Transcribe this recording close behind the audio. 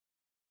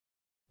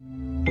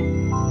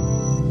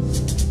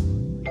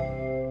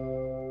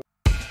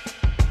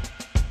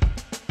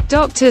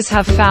Doctors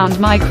have found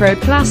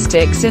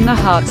microplastics in the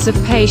hearts of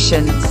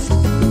patients.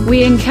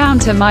 We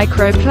encounter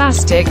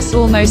microplastics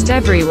almost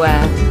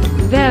everywhere.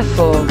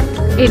 Therefore,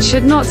 it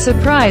should not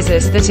surprise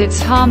us that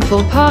its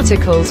harmful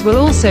particles will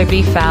also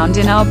be found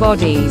in our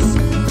bodies.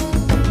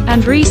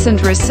 And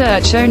recent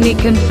research only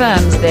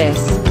confirms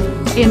this.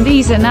 In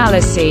these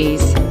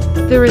analyses,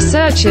 the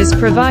researchers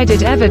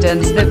provided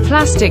evidence that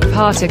plastic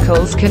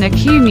particles can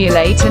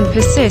accumulate and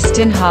persist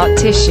in heart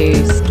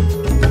tissues.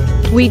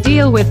 We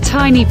deal with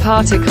tiny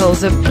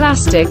particles of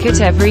plastic at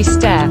every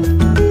step.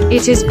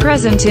 It is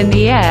present in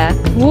the air,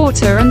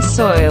 water and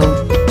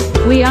soil.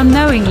 We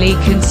unknowingly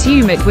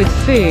consume it with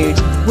food,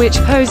 which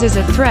poses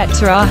a threat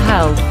to our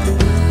health.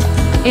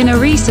 In a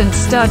recent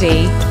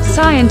study,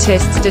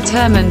 scientists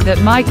determined that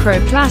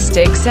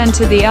microplastics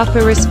enter the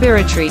upper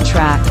respiratory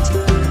tract.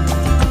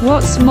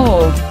 What's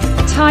more,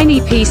 tiny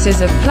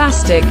pieces of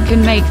plastic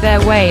can make their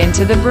way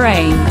into the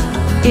brain.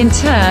 In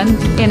turn,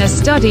 in a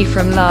study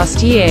from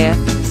last year,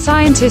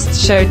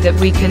 scientists showed that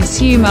we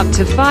consume up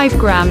to 5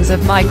 grams of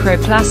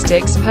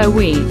microplastics per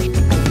week.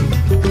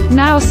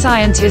 Now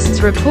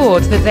scientists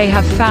report that they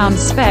have found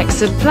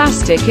specks of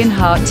plastic in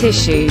heart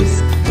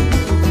tissues.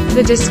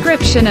 The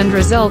description and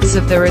results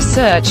of the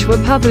research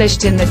were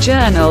published in the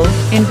journal,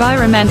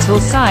 Environmental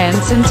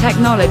Science and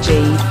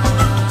Technology.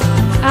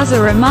 As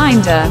a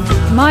reminder,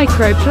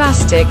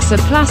 microplastics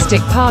are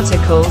plastic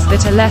particles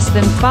that are less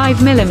than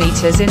 5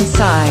 millimeters in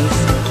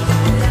size.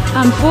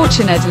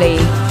 Unfortunately,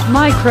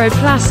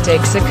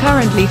 microplastics are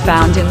currently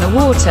found in the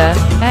water,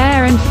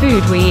 air and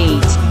food we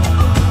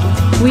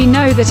eat. We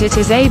know that it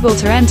is able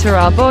to enter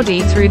our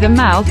body through the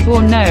mouth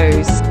or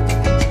nose.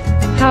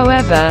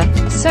 However,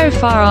 so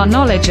far our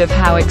knowledge of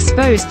how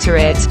exposed to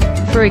it,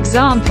 for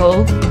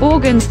example,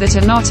 organs that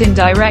are not in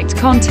direct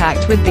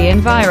contact with the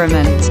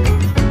environment,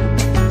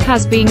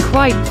 has been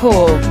quite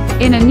poor.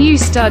 In a new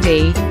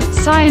study,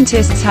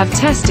 scientists have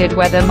tested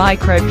whether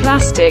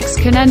microplastics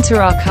can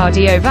enter our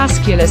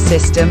cardiovascular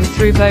system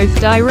through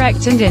both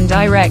direct and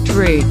indirect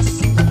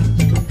routes.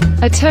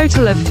 A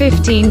total of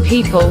 15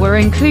 people were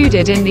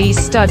included in these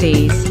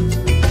studies.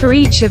 For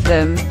each of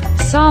them,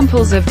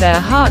 samples of their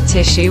heart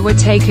tissue were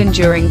taken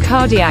during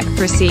cardiac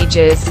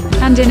procedures,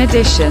 and in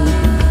addition,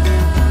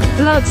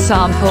 blood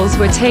samples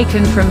were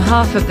taken from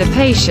half of the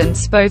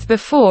patients both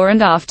before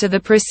and after the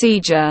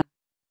procedure.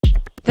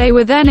 They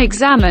were then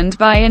examined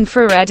by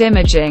infrared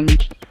imaging.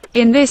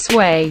 In this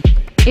way,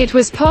 it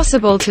was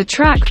possible to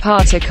track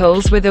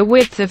particles with a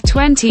width of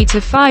 20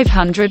 to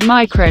 500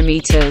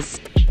 micrometers.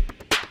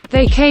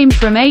 They came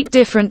from 8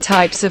 different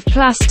types of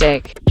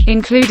plastic,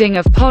 including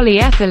of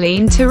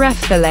polyethylene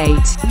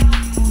terephthalate,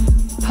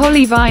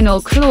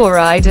 polyvinyl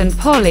chloride and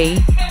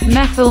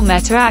polymethyl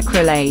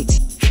metaacrylate.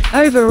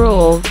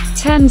 Overall,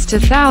 tens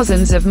to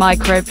thousands of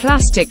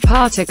microplastic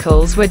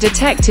particles were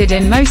detected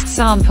in most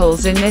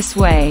samples in this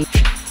way.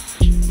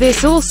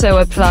 This also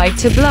applied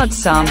to blood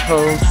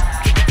samples,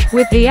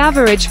 with the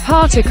average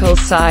particle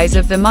size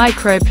of the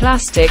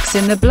microplastics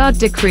in the blood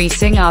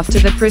decreasing after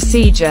the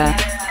procedure.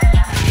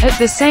 At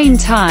the same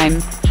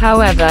time,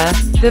 however,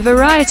 the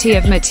variety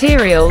of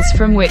materials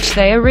from which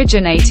they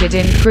originated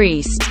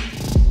increased.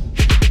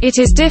 It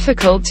is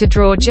difficult to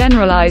draw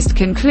generalized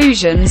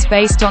conclusions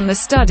based on the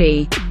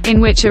study, in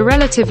which a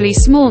relatively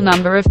small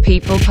number of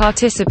people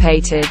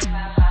participated.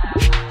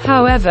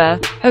 However,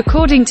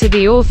 according to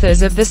the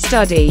authors of the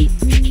study,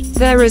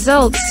 their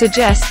results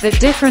suggest that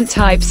different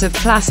types of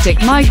plastic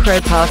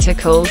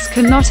microparticles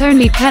can not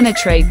only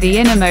penetrate the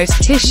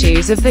innermost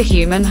tissues of the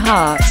human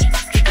heart,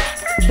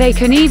 they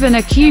can even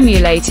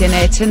accumulate in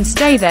it and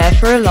stay there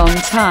for a long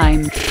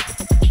time.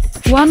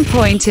 One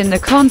point in the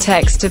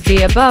context of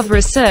the above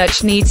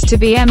research needs to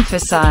be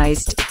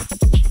emphasized.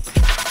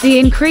 The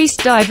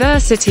increased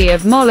diversity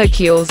of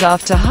molecules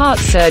after heart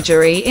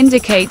surgery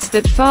indicates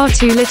that far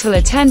too little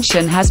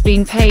attention has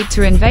been paid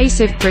to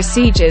invasive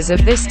procedures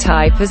of this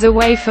type as a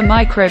way for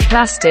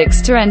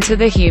microplastics to enter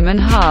the human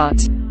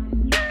heart.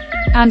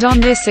 And on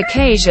this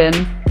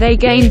occasion, they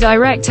gain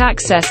direct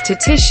access to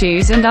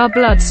tissues and our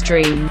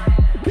bloodstream.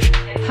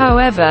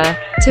 However,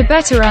 to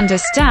better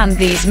understand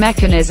these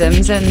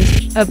mechanisms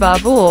and,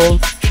 above all,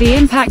 the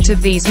impact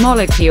of these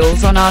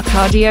molecules on our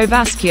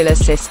cardiovascular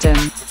system,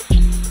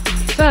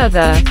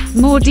 further,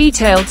 more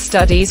detailed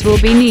studies will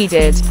be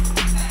needed.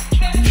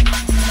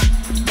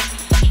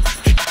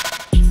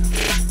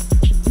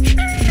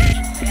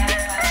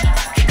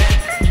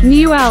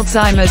 New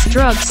Alzheimer's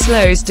drug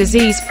slows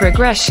disease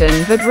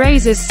progression but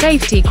raises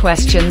safety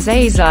questions.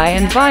 Eisai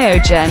and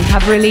Biogen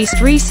have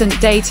released recent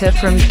data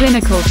from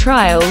clinical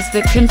trials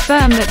that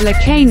confirm that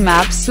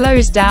lecanemab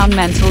slows down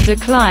mental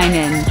decline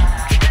in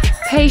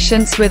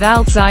patients with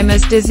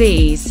Alzheimer's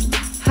disease.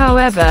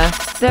 However,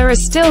 there are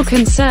still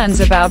concerns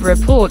about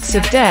reports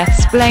of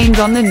deaths blamed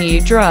on the new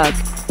drug.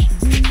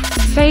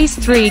 Phase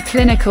 3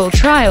 clinical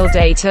trial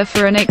data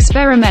for an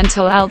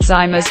experimental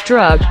Alzheimer's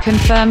drug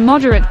confirm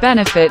moderate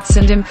benefits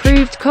and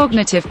improved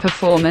cognitive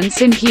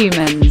performance in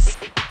humans.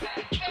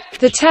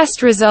 The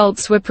test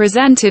results were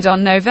presented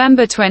on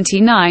November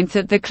 29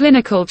 at the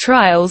Clinical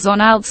Trials on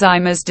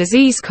Alzheimer's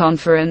Disease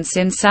Conference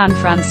in San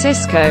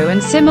Francisco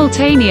and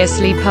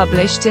simultaneously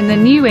published in the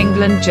New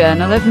England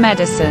Journal of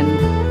Medicine.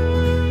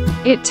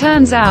 It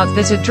turns out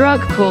that a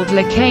drug called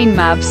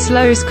lecanemab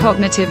slows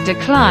cognitive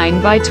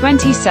decline by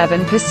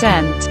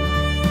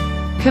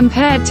 27%.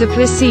 Compared to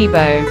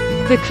placebo,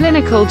 the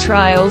clinical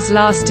trials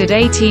lasted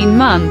 18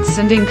 months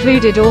and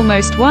included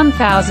almost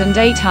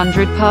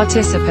 1,800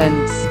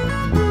 participants.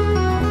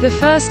 The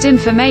first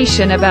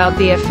information about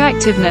the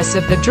effectiveness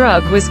of the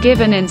drug was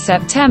given in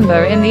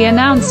September in the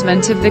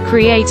announcement of the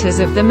creators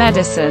of the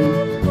medicine.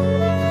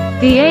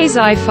 The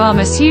Eisai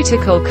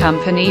pharmaceutical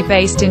company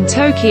based in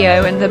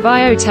Tokyo and the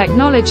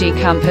biotechnology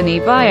company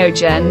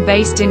Biogen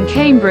based in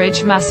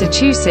Cambridge,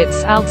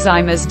 Massachusetts.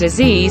 Alzheimer's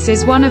disease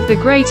is one of the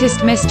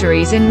greatest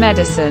mysteries in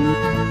medicine.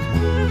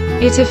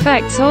 It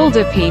affects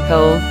older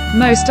people,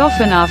 most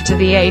often after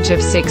the age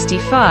of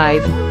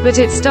 65, but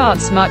it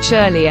starts much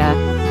earlier.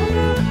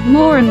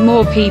 More and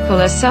more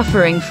people are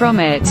suffering from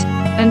it,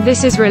 and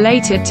this is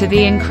related to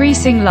the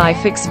increasing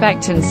life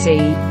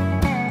expectancy.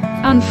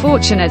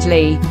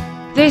 Unfortunately,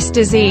 this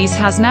disease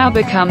has now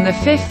become the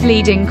fifth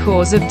leading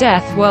cause of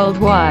death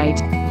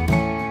worldwide.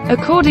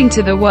 According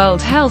to the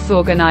World Health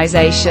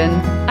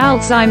Organization,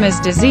 Alzheimer's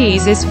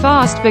disease is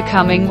fast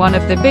becoming one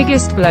of the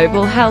biggest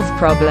global health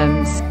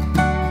problems.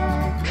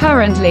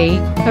 Currently,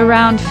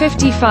 around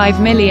 55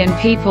 million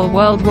people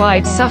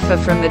worldwide suffer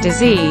from the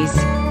disease,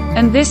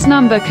 and this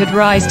number could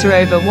rise to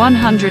over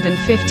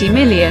 150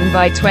 million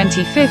by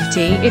 2050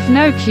 if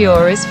no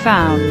cure is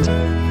found.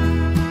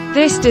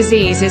 This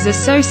disease is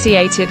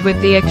associated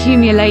with the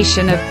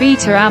accumulation of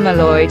beta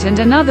amyloid and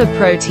another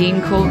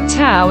protein called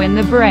tau in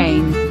the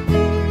brain.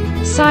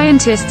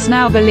 Scientists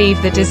now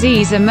believe the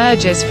disease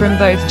emerges from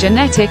both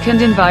genetic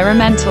and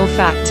environmental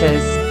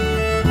factors,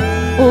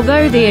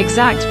 although the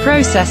exact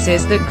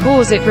processes that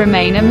cause it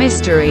remain a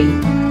mystery.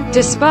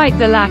 Despite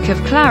the lack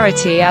of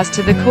clarity as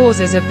to the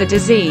causes of the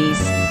disease,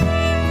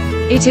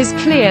 it is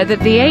clear that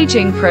the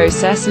aging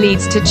process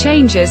leads to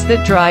changes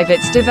that drive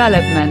its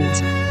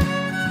development.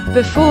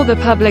 Before the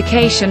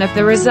publication of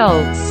the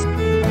results,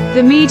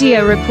 the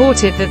media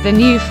reported that the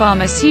new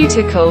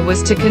pharmaceutical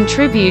was to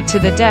contribute to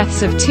the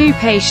deaths of 2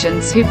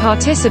 patients who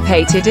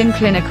participated in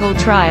clinical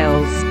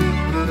trials.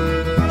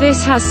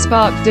 This has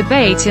sparked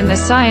debate in the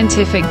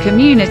scientific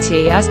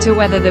community as to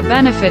whether the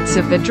benefits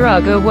of the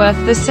drug are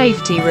worth the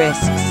safety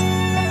risks.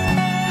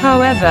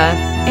 However,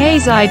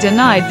 Eisai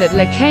denied that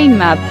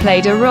lecanemab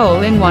played a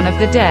role in one of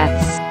the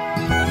deaths.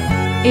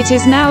 It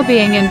is now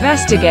being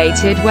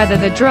investigated whether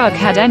the drug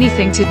had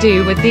anything to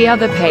do with the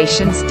other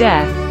patient's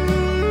death.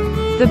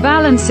 The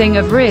balancing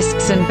of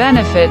risks and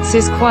benefits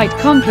is quite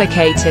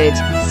complicated,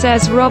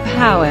 says Rob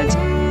Howard,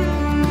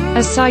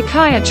 a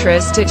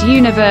psychiatrist at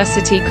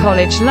University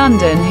College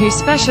London who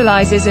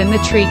specializes in the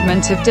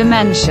treatment of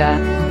dementia.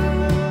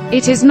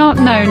 It is not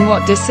known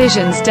what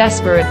decisions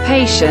desperate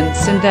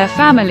patients and their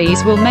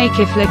families will make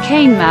if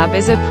lecanemab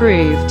is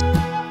approved.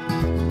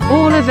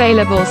 All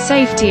available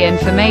safety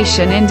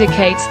information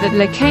indicates that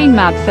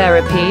lecanemab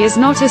therapy is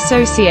not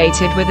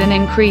associated with an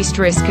increased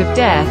risk of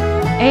death,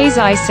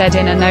 Eisai said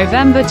in a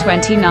November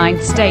 29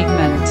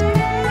 statement.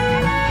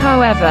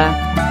 However,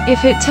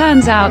 if it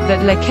turns out that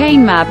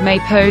lecanemab may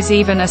pose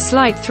even a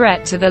slight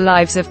threat to the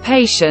lives of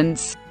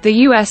patients, the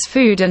U.S.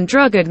 Food and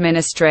Drug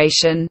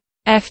Administration,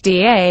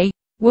 FDA,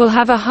 will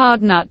have a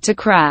hard nut to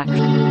crack.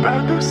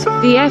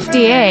 The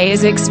FDA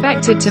is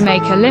expected to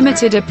make a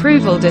limited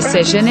approval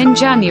decision in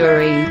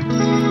January.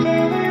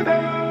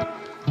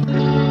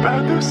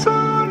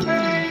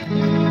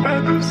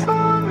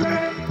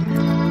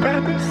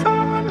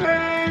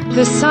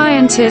 The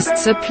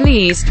scientists are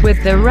pleased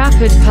with the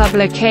rapid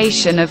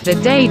publication of the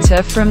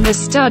data from the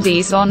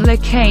studies on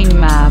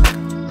lecanemab.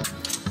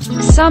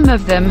 Some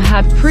of them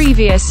had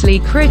previously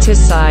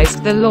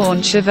criticized the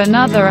launch of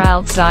another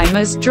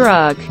Alzheimer's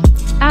drug,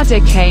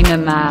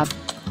 aducanumab.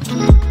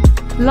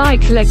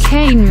 Like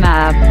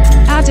lecanemab,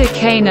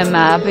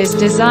 aducanumab is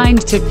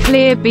designed to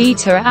clear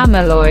beta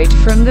amyloid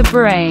from the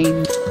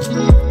brain.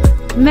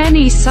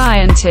 Many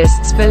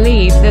scientists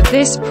believe that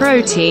this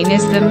protein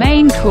is the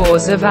main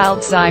cause of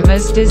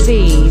Alzheimer's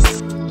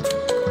disease.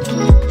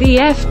 The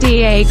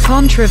FDA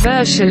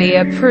controversially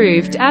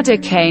approved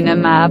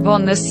aducanumab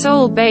on the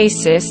sole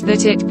basis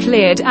that it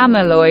cleared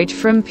amyloid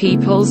from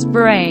people's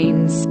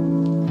brains.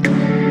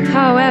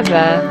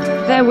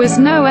 However, there was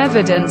no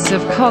evidence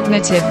of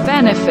cognitive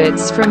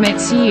benefits from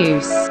its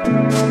use.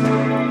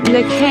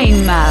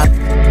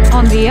 Lecanemab,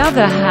 on the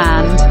other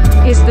hand,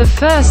 is the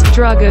first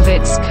drug of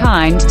its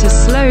kind to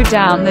slow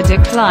down the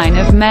decline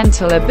of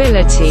mental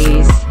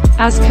abilities,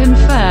 as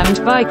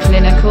confirmed by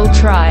clinical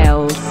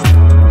trials.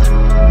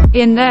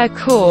 In their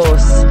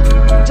course,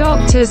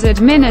 doctors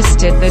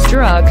administered the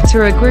drug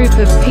to a group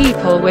of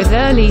people with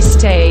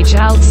early-stage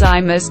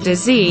Alzheimer's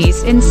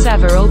disease in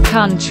several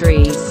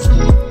countries.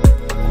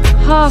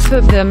 Half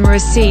of them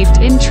received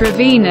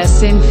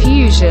intravenous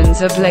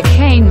infusions of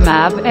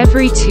lecanemab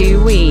every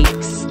 2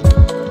 weeks,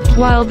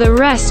 while the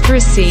rest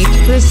received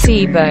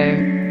placebo.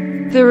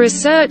 The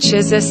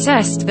researchers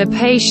assessed the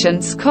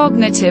patient's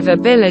cognitive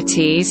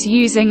abilities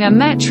using a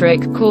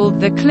metric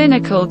called the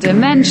Clinical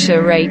Dementia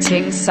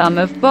Rating Sum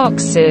of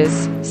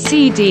Boxes,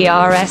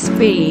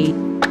 CDR-SB,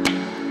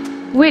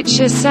 which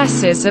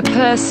assesses a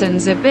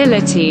person's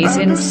abilities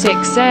in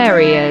 6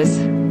 areas,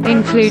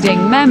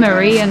 including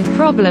memory and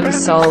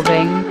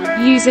problem-solving,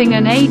 using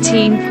an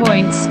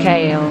 18-point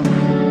scale.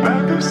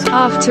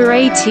 After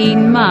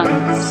 18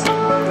 months,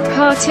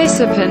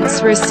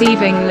 participants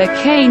receiving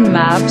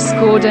lecanemab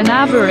scored an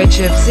average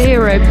of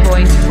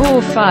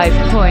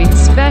 0.45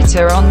 points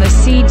better on the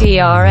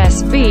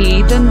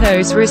CDR-SB than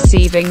those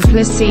receiving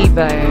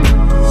placebo.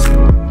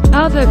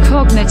 Other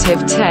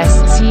cognitive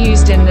tests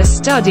used in the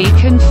study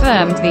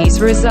confirmed these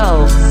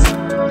results,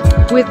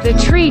 with the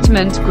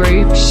treatment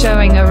group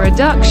showing a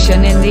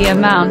reduction in the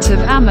amount of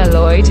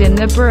amyloid in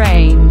the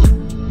brain.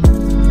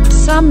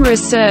 Some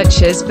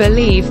researchers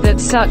believe that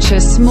such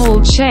a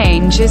small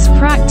change is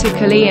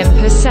practically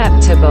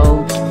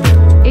imperceptible.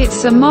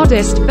 It's a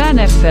modest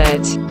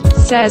benefit,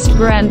 says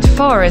Brent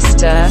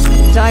Forrester,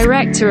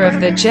 director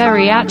of the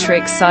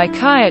Geriatric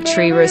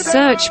Psychiatry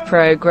Research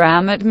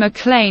Program at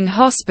McLean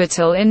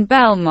Hospital in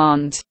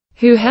Belmont,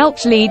 who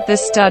helped lead the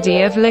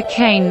study of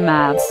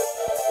lecanemab.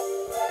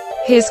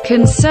 His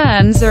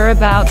concerns are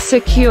about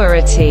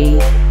security.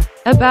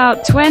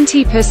 About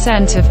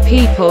 20% of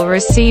people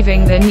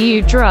receiving the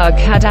new drug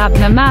had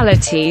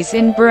abnormalities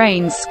in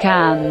brain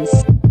scans.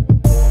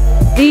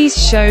 These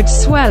showed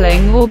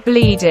swelling or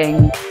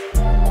bleeding,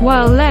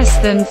 while less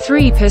than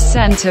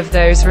 3% of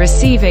those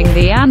receiving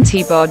the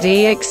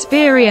antibody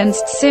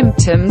experienced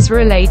symptoms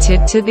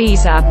related to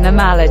these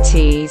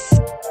abnormalities.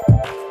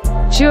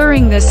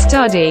 During the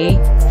study,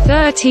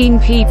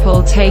 13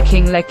 people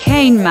taking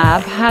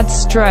lecanemab had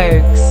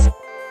strokes,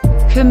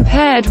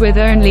 compared with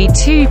only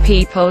 2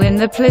 people in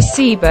the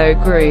placebo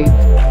group.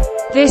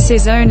 This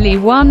is only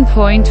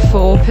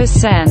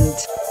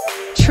 1.4%.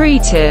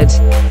 Treated.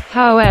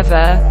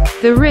 However,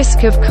 the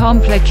risk of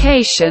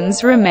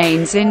complications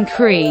remains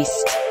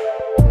increased.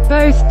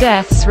 Both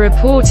deaths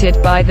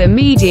reported by the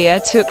media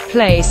took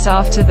place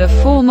after the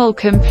formal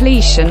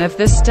completion of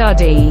the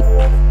study.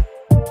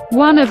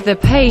 One of the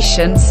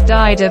patients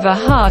died of a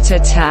heart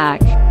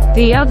attack,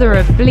 the other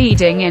of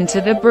bleeding into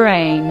the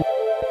brain.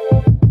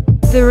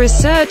 The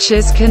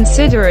researchers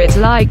consider it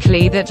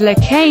likely that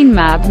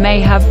lecanemab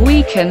may have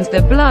weakened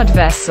the blood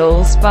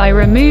vessels by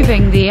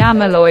removing the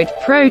amyloid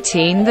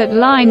protein that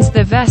lines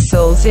the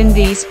vessels in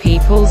these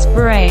people's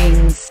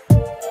brains.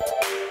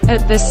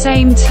 At the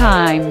same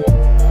time,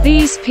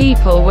 these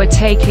people were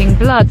taking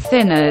blood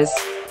thinners,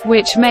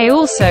 which may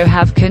also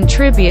have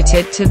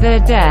contributed to their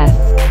death.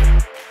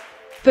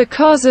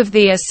 Because of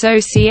the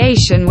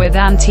association with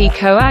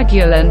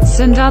anticoagulants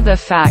and other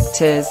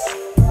factors,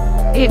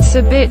 it's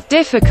a bit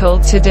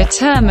difficult to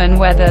determine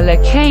whether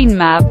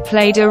lecanemab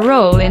played a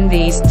role in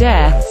these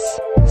deaths,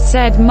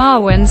 said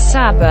Marwan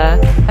Saber,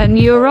 a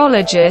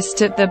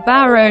neurologist at the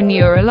Barrow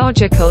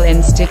Neurological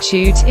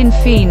Institute in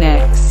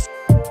Phoenix.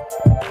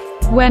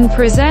 When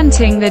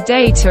presenting the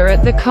data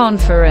at the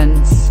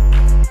conference,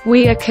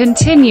 "We are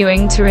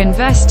continuing to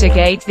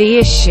investigate the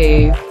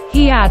issue,"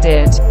 he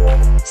added.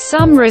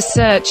 Some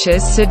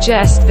researchers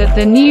suggest that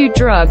the new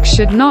drug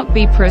should not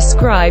be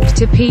prescribed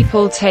to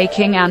people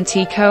taking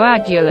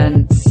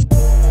anticoagulants.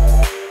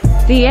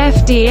 The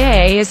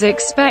FDA is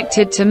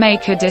expected to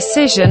make a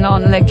decision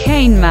on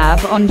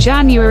lecanemab on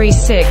January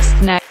 6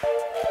 next